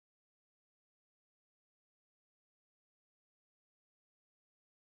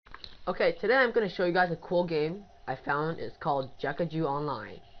Okay, today I'm going to show you guys a cool game I found. It's called Gekkeiju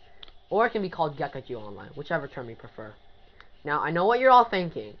Online. Or it can be called Gekkeiju Online, whichever term you prefer. Now, I know what you're all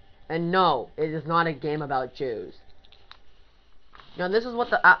thinking. And no, it is not a game about Jews. Now, this is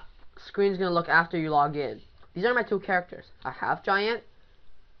what the screen's going to look after you log in. These are my two characters. A half-giant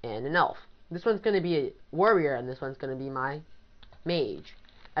and an elf. This one's going to be a warrior, and this one's going to be my mage.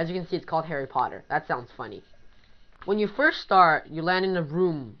 As you can see, it's called Harry Potter. That sounds funny. When you first start, you land in a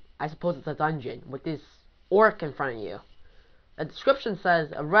room. I suppose it's a dungeon, with this orc in front of you. The description says,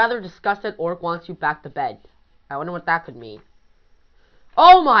 a rather disgusted orc wants you back to bed. I wonder what that could mean.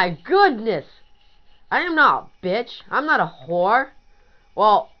 Oh my goodness! I am not a bitch. I'm not a whore.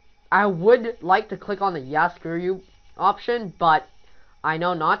 Well, I would like to click on the yeah, screw you option, but I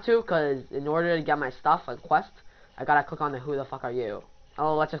know not to, because in order to get my stuff, like quest, I gotta click on the who the fuck are you.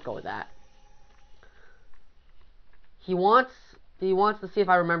 Oh, let's just go with that. He wants to see if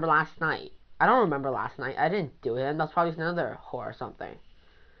I remember last night. I don't remember last night. I didn't do it. That's probably another whore or something.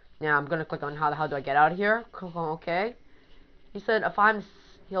 Now I'm gonna click on how the hell do I get out of here? Click on OK. He said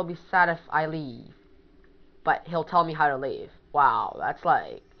he'll be sad if I leave, but he'll tell me how to leave. Wow, that's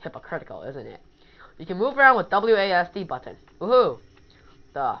like hypocritical, isn't it? You can move around with WASD button. Woohoo!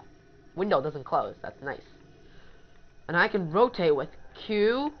 The window doesn't close. That's nice. And I can rotate with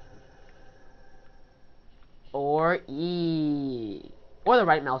Q or E, or the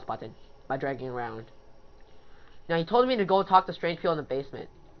right mouse button by dragging around. Now he told me to go talk to strange people in the basement.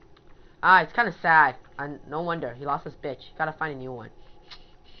 It's kind of sad, and no wonder he lost his bitch. Gotta find a new one.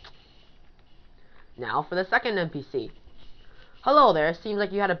 Now for the second NPC. Hello there. Seems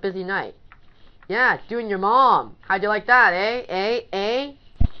like you had a busy night. Yeah, doing your mom. How'd you like that, eh?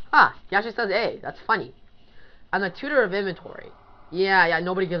 Ah, he actually says A. That's funny. I'm the tutor of inventory. Yeah,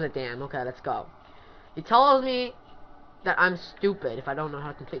 nobody gives a damn. Okay, let's go. He tells me that I'm stupid if I don't know how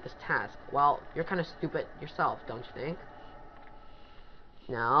to complete this task. Well, you're kind of stupid yourself, don't you think?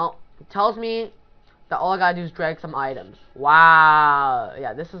 Now, he tells me that all I gotta do is drag some items. Wow.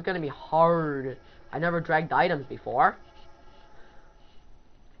 Yeah, this is gonna be hard. I never dragged items before.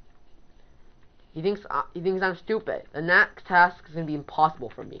 He thinks I'm stupid. The next task is gonna be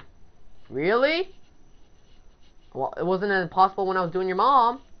impossible for me. Really? Well, it wasn't impossible when I was doing your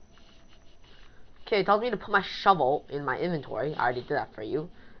mom. Okay, it tells me to put my shovel in my inventory. I already did that for you.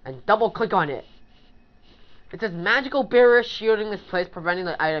 And double click on it. It says magical barrier shielding this place, preventing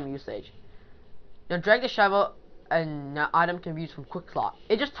the item usage. Now drag the shovel and the item can be used from quick slot.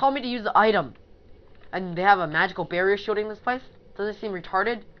 It just told me to use the item. And they have a magical barrier shielding this place? Doesn't it seem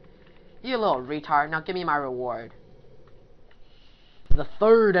retarded? You little retard. Now give me my reward. The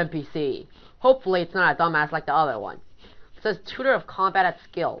third NPC. Hopefully it's not a dumbass like the other one. It says tutor of combat at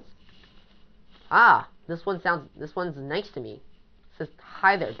skills. This one's nice to me. It says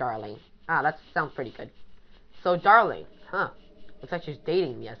hi there, darling. That sounds pretty good. So darling, looks like she's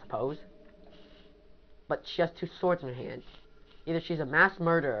dating me, I suppose. But she has two swords in her hand. Either she's a mass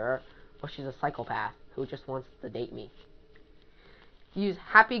murderer or she's a psychopath who just wants to date me. Use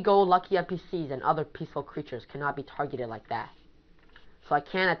happy-go-lucky NPCs and other peaceful creatures cannot be targeted like that. So I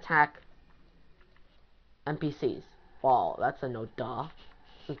can't attack NPCs. Well, that's a no duh.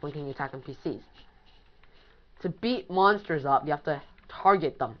 Since when can you attack NPCs? To beat monsters up, you have to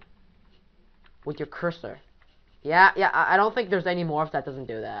target them with your cursor. Yeah, I don't think there's any morph that doesn't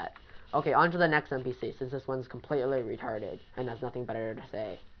do that. Okay, on to the next NPC, since this one's completely retarded and has nothing better to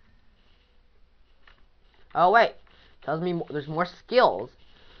say. Oh, wait. Tells me there's more skills.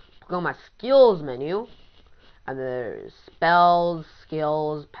 Click on my skills menu. And there's spells,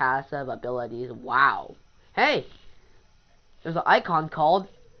 skills, passive, abilities. Wow. Hey! There's an icon called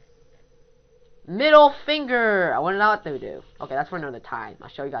middle finger. I want to know what they do. Okay, that's for another time. I'll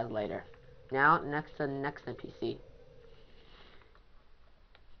show you guys later. Now, next NPC.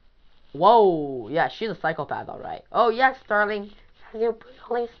 Whoa! Yeah, she's a psychopath, alright. Oh, yes, darling. You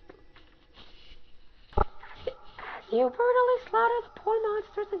brutally slaughter the poor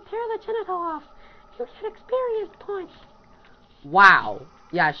monsters and tear the genital off. You get experience points. Wow.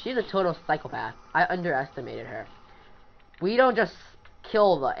 Yeah, she's a total psychopath. I underestimated her. We don't just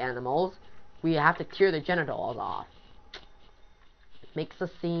kill the animals. We have to tear the genitals off. It makes the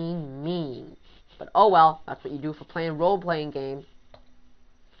scene mean. But oh well, that's what you do for playing role-playing games.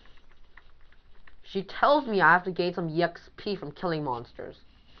 She tells me I have to gain some EXP from killing monsters.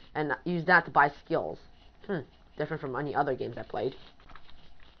 And use that to buy skills. Different from any other games I played.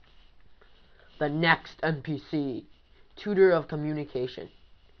 The next NPC. Tutor of Communication.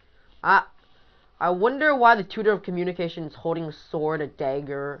 I wonder why the Tutor of Communication is holding a sword, a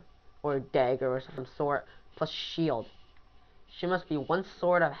dagger, or some sort, plus shield. She must be one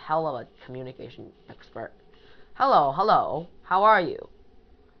sort of hell of a communication expert. Hello, hello. How are you?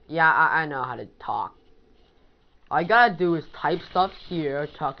 Yeah, I know how to talk. All you gotta do is type stuff here,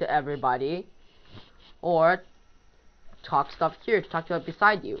 talk to everybody, or talk stuff here to talk to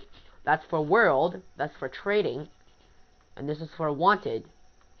beside you. That's for world, that's for trading, and this is for wanted.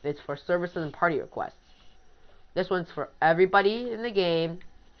 It's for services and party requests. This one's for everybody in the game.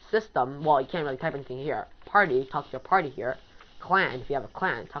 System, well, you can't really type anything here. Party, talk to your party here. Clan, if you have a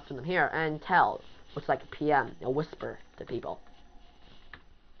clan, talk to them here. And tell, which is like a PM, a whisper to people.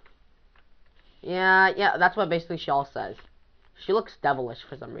 Yeah, that's what basically she all says. She looks devilish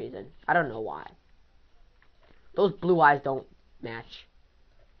for some reason. I don't know why. Those blue eyes don't match.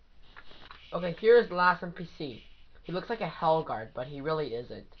 Okay, here's the last NPC. He looks like a Hellguard, but he really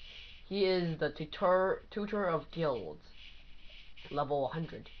isn't. He is the tutor of guilds. Level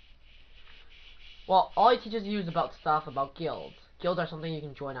 100. Well, all he teaches you is about stuff about guilds. Guilds are something you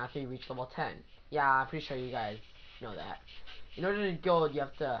can join after you reach level 10. Yeah, I'm pretty sure you guys know that. In order to guild, you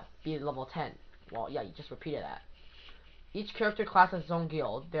have to be level 10. Well, yeah, you just repeated that. Each character class has its own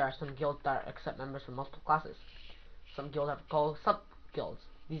guild. There are some guilds that accept members from multiple classes. Some guilds have called sub-guilds.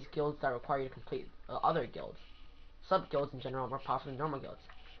 These guilds that require you to complete other guilds. Sub-guilds in general are more powerful than normal guilds.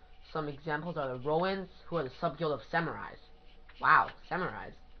 Some examples are the Rohans, who are the sub-guild of samurais. Wow,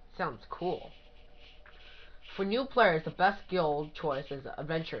 samurais. Sounds cool. For new players, the best guild choice is the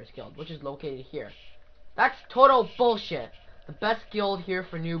Adventurers Guild, which is located here. That's total bullshit. The best guild here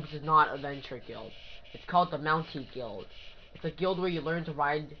for noobs is not Adventure Guild. It's called the Mountie Guild. It's a guild where you learn to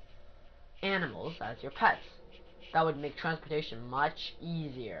ride animals as your pets. That would make transportation much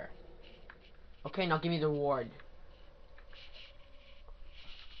easier. Okay, now give me the reward.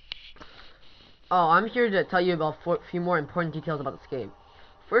 Oh, I'm here to tell you about a few more important details about this game.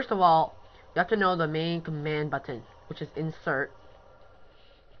 First of all, you have to know the main command button, which is insert,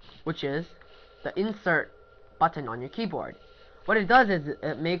 which is the insert button on your keyboard. What it does is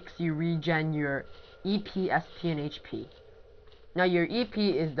it makes you regen your EP, SP, and HP. Now your EP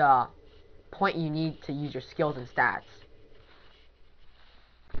is the point you need to use your skills and stats.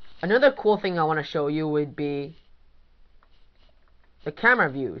 Another cool thing I want to show you would be the camera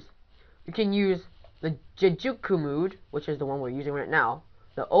views. You can use the Gekkeiju mode, which is the one we're using right now,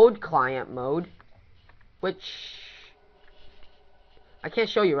 the old client mode, which I can't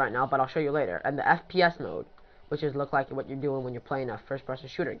show you right now, but I'll show you later, and the FPS mode, which is look like what you're doing when you're playing a first-person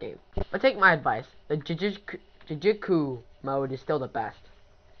shooter game. But take my advice, the Gekkeiju mode is still the best.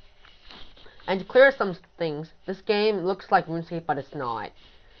 And to clear some things, this game looks like RuneScape, but it's not.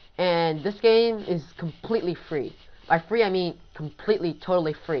 And this game is completely free. By free, I mean completely,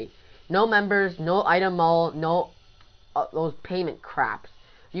 totally free. No members, no item mall, no those payment craps.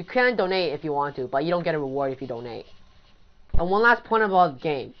 You can donate if you want to, but you don't get a reward if you donate. And one last point about the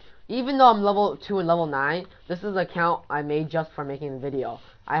game. Even though I'm level 2 and level 9, this is an account I made just for making the video.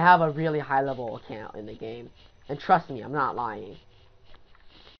 I have a really high level account in the game. And trust me, I'm not lying.